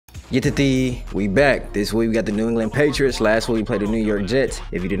Get the we back. This week we got the New England Patriots. Last week we played the New York Jets.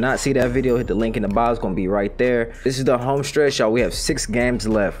 If you did not see that video, hit the link in the bio. It's gonna be right there. This is the home stretch, y'all. We have 6 games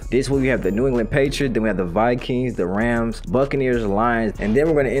left. This week we have the New England Patriots, then we have the Vikings, the Rams, Buccaneers, Lions, and then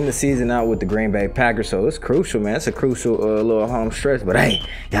we're gonna end the season out with the Green Bay Packers. So it's crucial, man. It's a crucial little home stretch. But hey,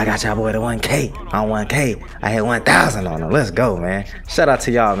 y'all got y'all boy to 1K. On 1K, I hit 1,000 on them. Let's go, man. Shout out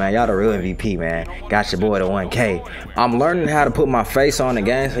to y'all, man. Y'all the real MVP, man. Got your boy to 1K. I'm learning how to put my face on the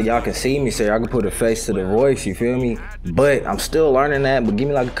game so y'all can see me, so y'all can put a face to the voice, you feel me? But I'm still learning that, but give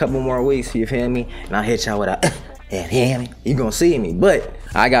me like a couple more weeks, you feel me? And I'll hit y'all with a yeah, you gonna see me. But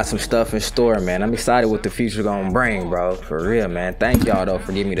I got some stuff in store, man. I'm excited what the future gonna bring, bro. For real, man. Thank y'all though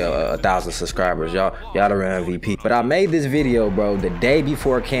for giving me the 1,000 subscribers. Y'all the real MVP. But I made this video, bro, the day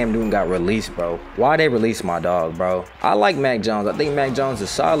before Cam Newton got released, bro. Why they released my dog, bro? I like Mac Jones. I think Mac Jones is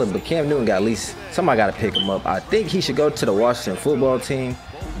solid, but Cam Newton got at least somebody gotta pick him up. I think he should go to the Washington football team.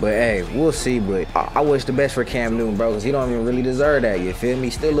 But hey, we'll see. But I wish the best for Cam Newton, bro, because he don't even really deserve that. You feel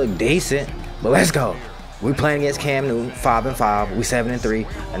me? Still look decent. But let's go. We playing against Cam Newton, 5-5. We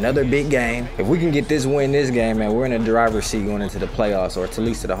 7-3. Another big game. If we can get this win this game, man, we're in a driver's seat going into the playoffs, or at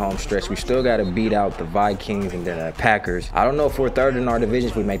least to the home stretch. We still got to beat out the Vikings and then the Packers. I don't know if we're third in our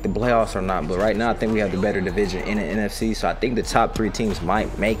division if we make the playoffs or not, but right now I think we have the better division in the NFC. So I think the top 3 teams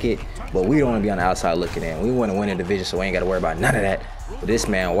might make it, but we don't want to be on the outside looking in. We want to win the division, so we ain't got to worry about none of that. But this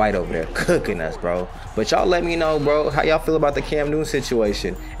man White over there cooking us, bro. But y'all let me know, bro, how y'all feel about the Cam Newton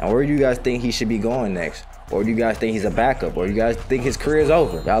situation, and where do you guys think he should be going next? Or do you guys think he's a backup? Or do you guys think his career is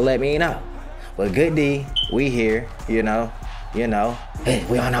over? Y'all let me know. But good D, we here, you know. Hey,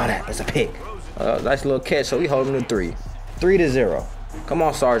 we all know that. It's a pick. Nice little catch, so we hold him to 3. 3-0. Come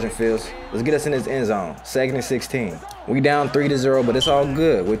on, Sergeant Fields. Let's get us in this end zone. 2nd and 16. We down 3-0, but it's all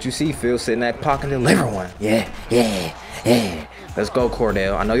good. What you see, Fields, sit in that pocket and deliver one. Yeah. Let's go,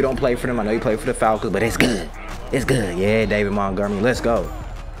 Cordell. I know you don't play for them. I know you play for the Falcons, but it's good. It's good. Yeah, David Montgomery. Let's go.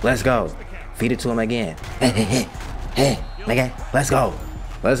 Let's go. Feed it to him again. Hey, nigga, let's go.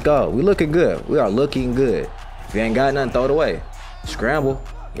 Let's go. We looking good. We are looking good. If you ain't got nothing, throw it away. Scramble.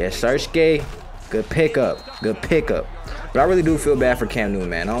 Yes, search gay. Good pickup. Good pickup. But I really do feel bad for Cam Newton,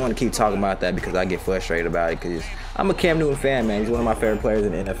 man. I don't want to keep talking about that because I get frustrated about it, because I'm a Cam Newton fan, man. He's one of my favorite players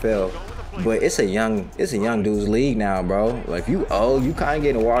in the NFL. But it's a young dude's league now, bro. Like, if you old, you kind of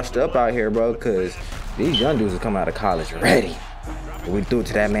getting washed up out here, bro, because these young dudes are coming out of college ready. We threw it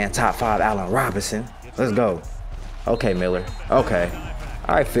to that man, top 5, Allen Robinson. Let's go. Okay, Miller. Okay.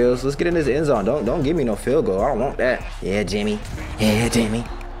 All right, Fields. Let's get in this end zone. Don't give me no field goal. I don't want that. Yeah, Jimmy. Yeah, Jimmy.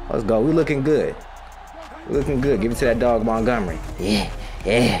 Let's go. We looking good. We looking good. Give it to that dog Montgomery.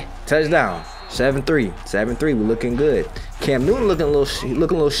 Yeah. Touchdown. 7-3. 7-3. We looking good. Cam Newton looking a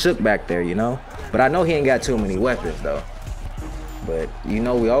little shook back there, you know. But I know he ain't got too many weapons though. But, you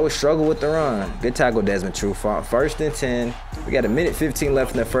know, we always struggle with the run. Good tackle, Desmond Trufant. 1st and 10. We got 1:15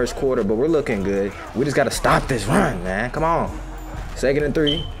 left in the first quarter, but we're looking good. We just got to stop this run, man. Come on. 2nd and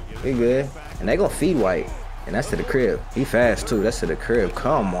 3. We good. And they going to feed White. And that's to the crib. He fast, too. That's to the crib.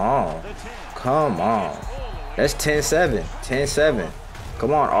 Come on. Come on. That's 10-7. 10-7.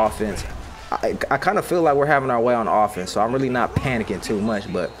 Come on, offense. I kind of feel like we're having our way on offense, so I'm really not panicking too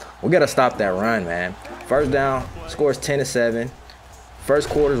much. But we got to stop that run, man. First down. Scores 10-7. First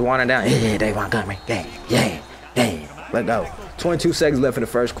quarter's winding down. Yeah, Dave Montgomery. Yeah. Let go. 22 seconds left in the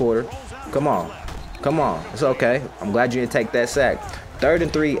first quarter. Come on. It's okay. I'm glad you didn't take that sack. 3rd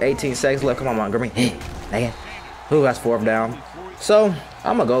and 3, 18 seconds left. Come on, Montgomery. Hey, nigga. Who got 4th down? So,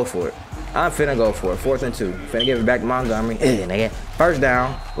 I'm going to go for it. I'm finna go for it. 4th and 2. Finna give it back to Montgomery. Hey, nigga. First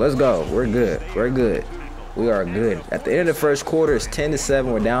down. Let's go. We're good. We are good. At the end of the first quarter, it's 10-7.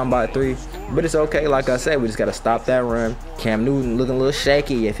 We're down by 3. But it's okay. Like I said, we just got to stop that run. Cam Newton looking a little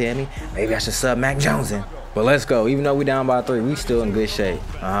shaky, you feel me? Maybe I should sub Mac Jones in. But let's go. Even though we down by 3, we still in good shape.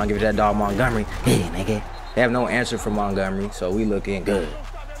 Give it that dog Montgomery. Hey, nigga. They have no answer for Montgomery, so we looking good.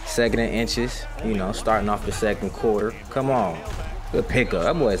 2nd and inches. You know, starting off the 2nd quarter. Come on. Good pickup.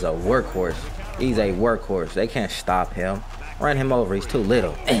 That boy is a workhorse. He's a workhorse. They can't stop him. Run him over. He's too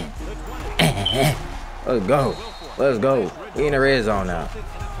little. Let's go. Let's go. We in the red zone now.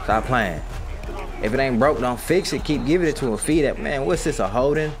 Stop playing. If it ain't broke, don't fix it. Keep giving it to him. Feed it. Man, what's this, a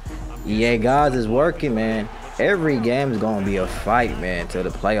holding? Yeah, guys, is working, man. Every game is going to be a fight, man, till the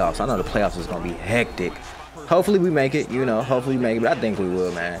playoffs. I know the playoffs is going to be hectic. Hopefully we make it, you know. Hopefully we make it, but I think we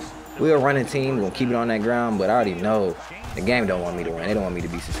will, man. We're a running team. We're going to keep it on that ground, but I already know the game don't want me to win. They don't want me to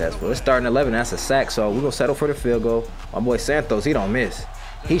be successful. It's starting 11. That's a sack, so we're going to settle for the field goal. My boy Santos, he don't miss.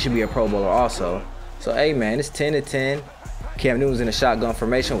 He should be a Pro Bowler also. So, hey, man, it's 10-10. Cam Newton's in the shotgun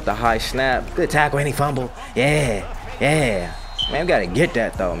formation with the high snap. Good tackle, any fumble. Yeah. Man, we gotta get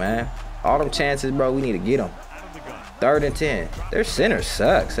that though, man. All them chances, bro, we need to get them. 3rd and 10. Their center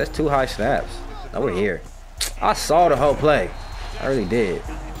sucks. That's 2 high snaps. Now we're here. I saw the whole play. I really did.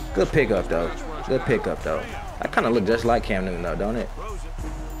 Good pickup though. Good pickup though. I kind of look just like Cam Newton though, don't it?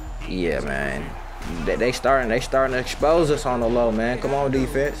 Yeah, man. They starting to expose us on the low, man. Come on,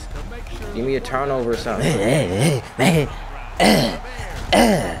 defense. Give me a turnover or something. That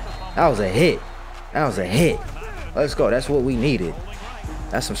was a hit. That was a hit. Let's go. That's what we needed.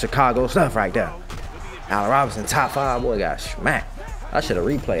 That's some Chicago stuff right there. Allen Robinson, top 5. Boy, got smacked. I should have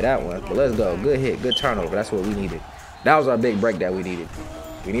replayed that one. But let's go. Good hit. Good turnover. That's what we needed. That was our big break that we needed.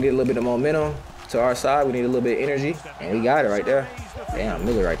 We needed a little bit of momentum to our side. We needed a little bit of energy. And we got it right there. Damn,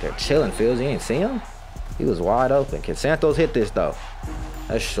 Miller right there chilling, Fields. You ain't see him? He was wide open. Can Santos hit this, though?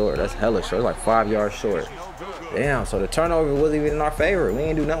 That's short. That's hella short. It's like 5 yards short. Damn, so the turnover wasn't even in our favor. We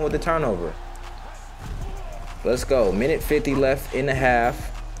ain't do nothing with the turnover. Let's go. Minute 50 left in the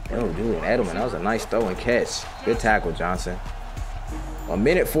half. Oh, dude, Edelman, that was a nice throw and catch. Good tackle, Johnson.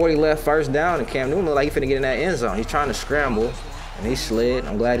 1:40 left, 1st down, and Cam Newton looked like he finna get in that end zone. He's trying to scramble, and he slid.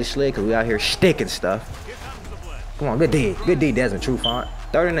 I'm glad he slid because we out here sticking stuff. Come on, good D. Good D, Desmond Trufant.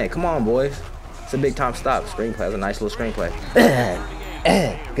 3rd and 8. Come on, boys. It's a big-time stop. Screenplay. That's a nice little screenplay.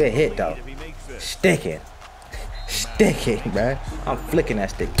 Good hit, though. Sticking. Sticking, bruh. I'm flicking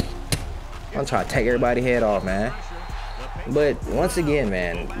that stick. I'm trying to take everybody's head off, man. But once again,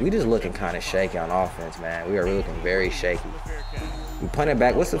 man, we just looking kind of shaky on offense, man. We are looking very shaky. We punt it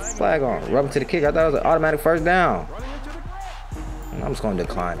back. What's the flag on? Rubbing to the kick. I thought it was an automatic 1st down. I'm just going to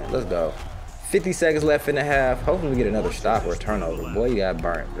decline it. Let's go. 50 seconds left in the half. Hopefully we get another stop or a turnover. Boy, you got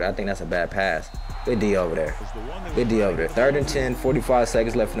burnt. But I think that's a bad pass. Good D over there. Good D over there. 3rd and 10, 45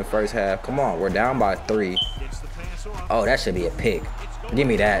 seconds left in the 1st half. Come on, we're down by 3. Oh, that should be a pick. Give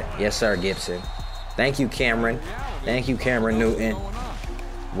me that. Yes, sir, Gibson. Thank you, Cameron. Thank you, Cameron Newton.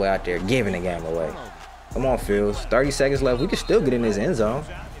 Way out there giving the game away. Come on, Fields. 30 seconds left. We can still get in this end zone.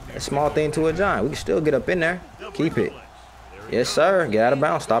 A small thing to a giant. We can still get up in there. Keep it. Yes, sir. Get out of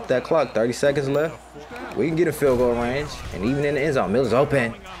bounds. Stop that clock. 30 seconds left. We can get a field goal range. And even in the end zone, Miller's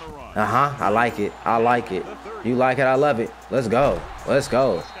open. I like it. I like it. You like it, I love it. Let's go. Let's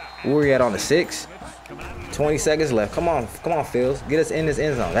go. Where we at on the 6? 20 seconds left. Come on. Come on, Fields. Get us in this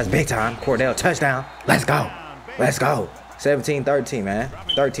end zone. That's big time. Cordell, touchdown. Let's go. Let's go. 17-13, man.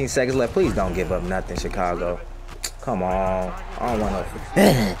 13 seconds left. Please don't give up nothing, Chicago. Come on. I don't want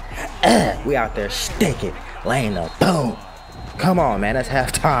no. We out there sticking. Laying up. Boom. Come on, man. That's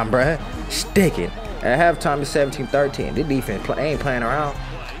halftime, bruh. Sticking. At halftime, it's 17-13. This defense ain't playing around.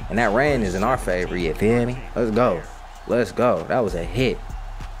 And that rain is in our favor. You feel me? Let's go. Let's go. That was a hit.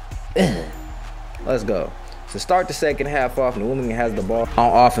 Let's go. To start the second half off, New England has the ball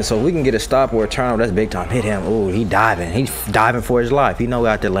on offense, so we can get a stop or a turnover. That's big time. Hit him. Ooh, he diving. He's diving for his life. He know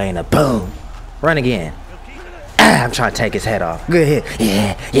out there laying up. Boom. Run again. I'm trying to take his head off. Good hit.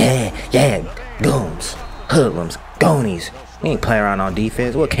 Yeah. Gooms. Hoodlums. Gonies. We ain't playing around on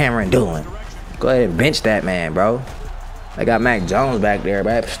defense. What Cameron doing? Go ahead and bench that man, bro. They got Mac Jones back there,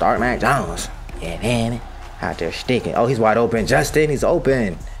 but start Mac Jones. Yeah, man. Out there sticking. Oh, he's wide open. Justin, he's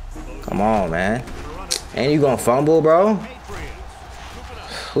open. Come on, man. And you gonna fumble, bro?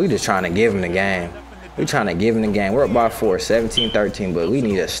 We just trying to give him the game. We trying to give him the game. We're up by 4, 17-13, but we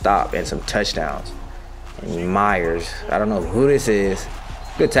need a stop and some touchdowns. And Myers, I don't know who this is.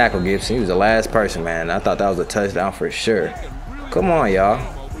 Good tackle, Gibson. He was the last person, man. I thought that was a touchdown for sure. Come on, y'all.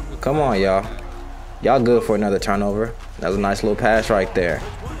 Come on, y'all. Y'all good for another turnover. That was a nice little pass right there.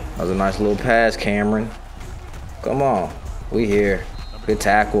 That was a nice little pass, Cameron. Come on. We here. Good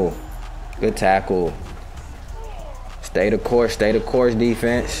tackle. Good tackle. Stay the course,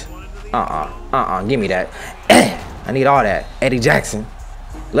 defense. Give me that. I need all that. Eddie Jackson.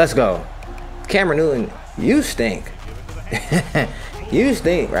 Let's go. Cameron Newton, you stink. You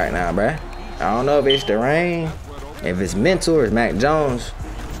stink right now, bruh. I don't know if it's the rain, if it's mental, or it's Mac Jones.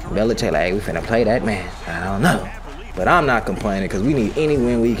 Belichick, like, hey, we finna play that man. I don't know. But I'm not complaining because we need any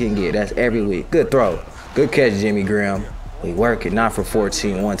win we can get. That's every week. Good throw. Good catch, Jimmy Graham. We work it. Not for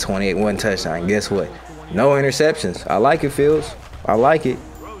 14, 128, 1 touchdown. Guess what? No interceptions. I like it, Fields. I like it.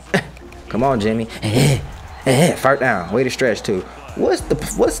 Come on, Jimmy. First down. Way to stretch, too.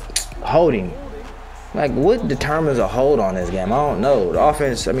 What's holding? Like, what determines a hold on this game? I don't know. The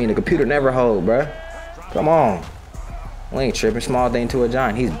offense, I mean, the computer never hold, bruh. Come on. We ain't tripping. Small thing to a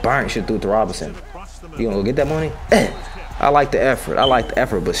giant. He's burnt shit through to Robinson. You gonna go get that money? I like the effort. I like the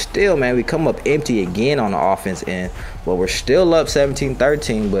effort. But still, man, we come up empty again on the offense end. But we're still up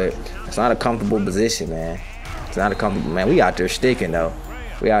 17-13, but it's not a comfortable position, man. It's not a comfortable, man. We out there sticking, though.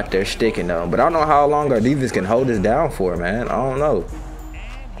 We out there sticking though. But I don't know how long our defense can hold us down for, man. I don't know.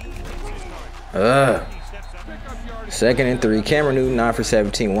 2nd and 3. Cameron Newton 9 for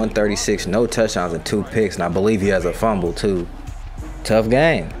 17, 136, no touchdowns and 2 picks, and I believe he has a fumble too. Tough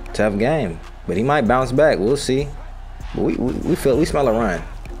game, but he might bounce back. We'll see. But we smell a run.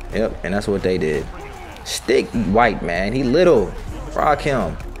 Yep, and that's what they did. Stick White, man. He little. Rock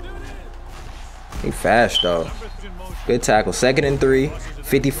him. He fast though. Good tackle. 2nd and 3.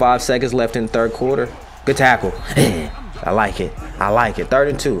 55 seconds left in the 3rd quarter. Good tackle. I like it. 3rd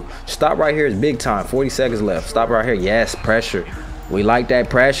and 2. Stop right here is big time. 40 seconds left. Stop right here. Yes, pressure. We like that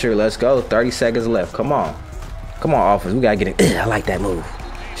pressure. Let's go. 30 seconds left. Come on. Come on, offense. We got to get it. I like that move.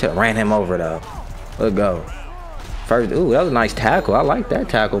 Should have ran him over, though. Let's go. First. Ooh, that was a nice tackle. I like that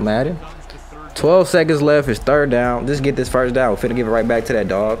tackle, Madden. 12 seconds left. It's 3rd down. Just get this 1st down. We're finna give it right back to that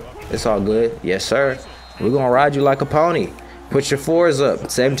dog. It's all good. Yes, sir. We're going to ride you like a pony. Put your 4s up.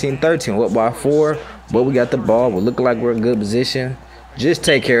 17-13. What by 4? But we got the ball. We're looking like we're in good position. Just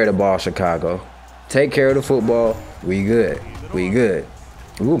take care of the ball, Chicago. Take care of the football. We good. We're going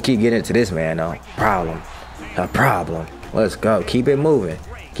to keep getting into this, man, though. A problem. Let's go. Keep it moving.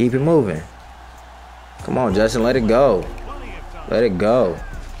 Come on, Justin. Let it go.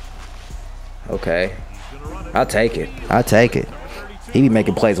 Okay. I'll take it. He be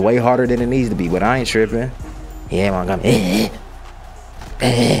making plays way harder than it needs to be, but I ain't tripping. Yeah, Montgomery.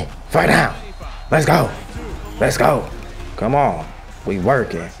 Fire down. Let's go. Come on. We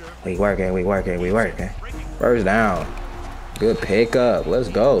working. 1st down. Good pickup. Let's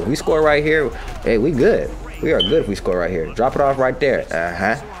go. We score right here. Hey, we good. We are good if we score right here. Drop it off right there.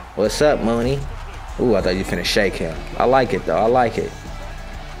 What's up, Mooney? Ooh, I thought you finna shake him. I like it, though. I like it.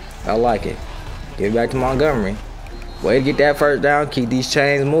 Give it back to Montgomery. Way to get that 1st down. Keep these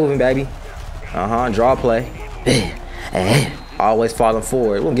chains moving, baby. Draw play. Always falling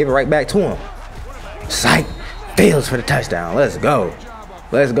forward. We're going to give it right back to him. Psych. Fields for the touchdown. Let's go.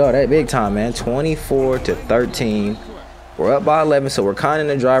 That big time, man. 24-13. We're up by 11, so we're kind of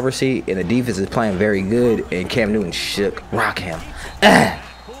in the driver's seat, and the defense is playing very good, and Cam Newton shook. Rock him.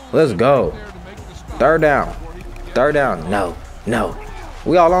 Let's go. 3rd down. No.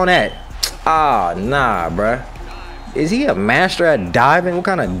 We all on that. Nah, bruh. Is he a master at diving? What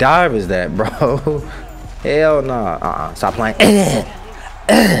kind of dive is that, bro? Hell nah. Stop playing.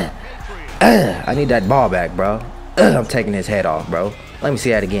 I need that ball back, bro. I'm taking his head off, bro. Let me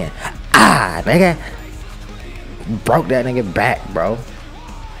see that again. Nigga. Broke that nigga back, bro.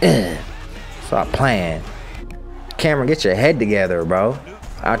 Stop playing. Cameron, get your head together, bro.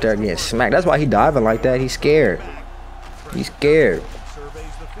 Out there getting smacked. That's why he diving like that. He's scared. He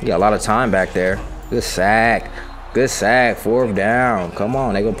got a lot of time back there. Good sack. 4th down. Come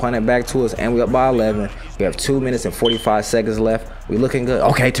on. They gonna punt it back to us, and we up by 11. We have 2 minutes and 45 seconds left. We looking good.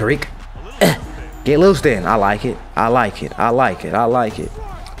 Okay, Tariq. Get loose then. I like it.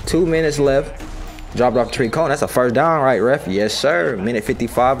 2 minutes left. Dropped off Tariq Cohen. That's a 1st down, right, ref? Yes, sir. Minute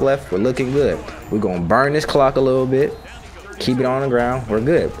 55 left. We're looking good. We're gonna burn this clock a little bit. Keep it on the ground. We're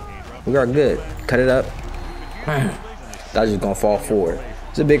good. We are good. Cut it up. That's just gonna fall forward.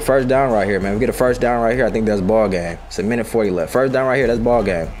 It's a big 1st down right here, man. We get a 1st down right here. I think that's ball game. It's a minute 40 left. 1st down right here. That's ball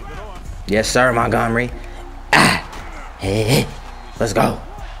game. Yes, sir, Montgomery. Let's go.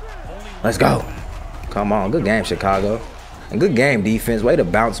 Come on. Good game, Chicago. And good game, defense. Way to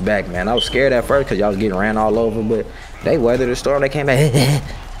bounce back, man. I was scared at first because y'all was getting ran all over, but they weathered the storm. They came back.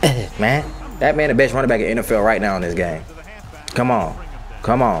 Man, that man the best running back in the NFL right now in this game. Come on.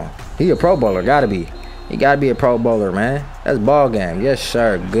 He a Pro Bowler. Gotta be. He gotta be a Pro Bowler, man. That's ball game. Yes,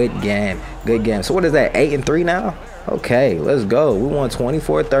 sir. Good game. So what is that? 8-3 now? Okay, let's go. We won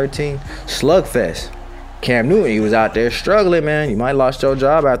 24-13. Slugfest. Cam Newton, he was out there struggling, man. You might have lost your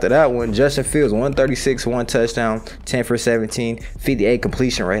job after that one. Justin Fields, 136, 1 touchdown, 10 for 17, 58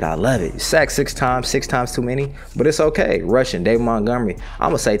 completion rate. I love it. Sacked 6 times too many, but it's okay. Rushing, David Montgomery, I'm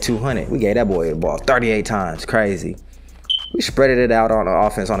going to say 200. We gave that boy the ball 38 times. Crazy. We spreaded it out on the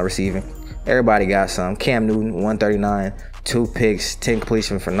offense on the receiving. Everybody got some. Cam Newton, 139, 2 picks, 10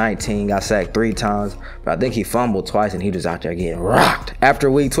 completion for 19. Got sacked 3 times, but I think he fumbled twice, and he was out there getting rocked. After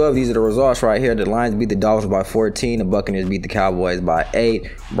week 12, these are the results right here. The Lions beat the Dolphins by 14. The Buccaneers beat the Cowboys by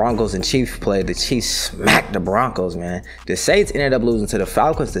 8. Broncos and Chiefs played. The Chiefs smacked the Broncos, man. The Saints ended up losing to the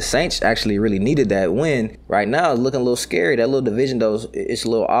Falcons. The Saints actually really needed that win. Right now, it's looking a little scary. That little division, though, it's a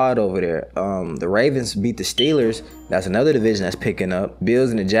little odd over there. The Ravens beat the Steelers. That's another division that's picking up.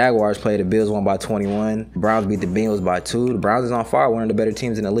 Bills and the Jaguars played. The Bills won by 21. Browns beat the Bengals by 2. 2. The Browns is on fire, one of the better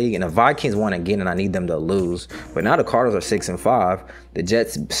teams in the league. And the Vikings won again, and I need them to lose. But now the Cardinals are 6-5. The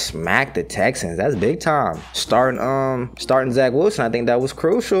Jets smacked the Texans. That's big time. Starting Zach Wilson, I think that was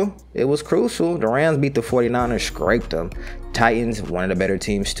crucial. It was crucial. The Rams beat the 49ers, scraped them. Titans, one of the better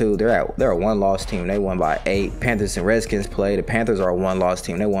teams too. They're a one-loss team. They won by 8. Panthers and Redskins play. The Panthers are a one-loss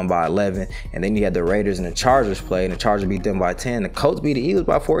team. They won by 11. And then you had the Raiders and the Chargers play, and the Chargers beat them by 10. The Colts beat the Eagles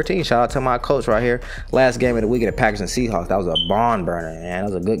by 14. Shout out to my coach right here. Last game of the week of the Packers and Seahawks. That was a barn burner, man.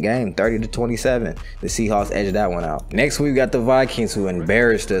 That was a good game, 30-27. The Seahawks edged that one out. Next week we got the Vikings, who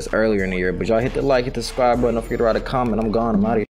embarrassed us earlier in the year. But y'all hit the like, hit the subscribe button. Don't forget to write a comment. I'm gone. I'm out of here.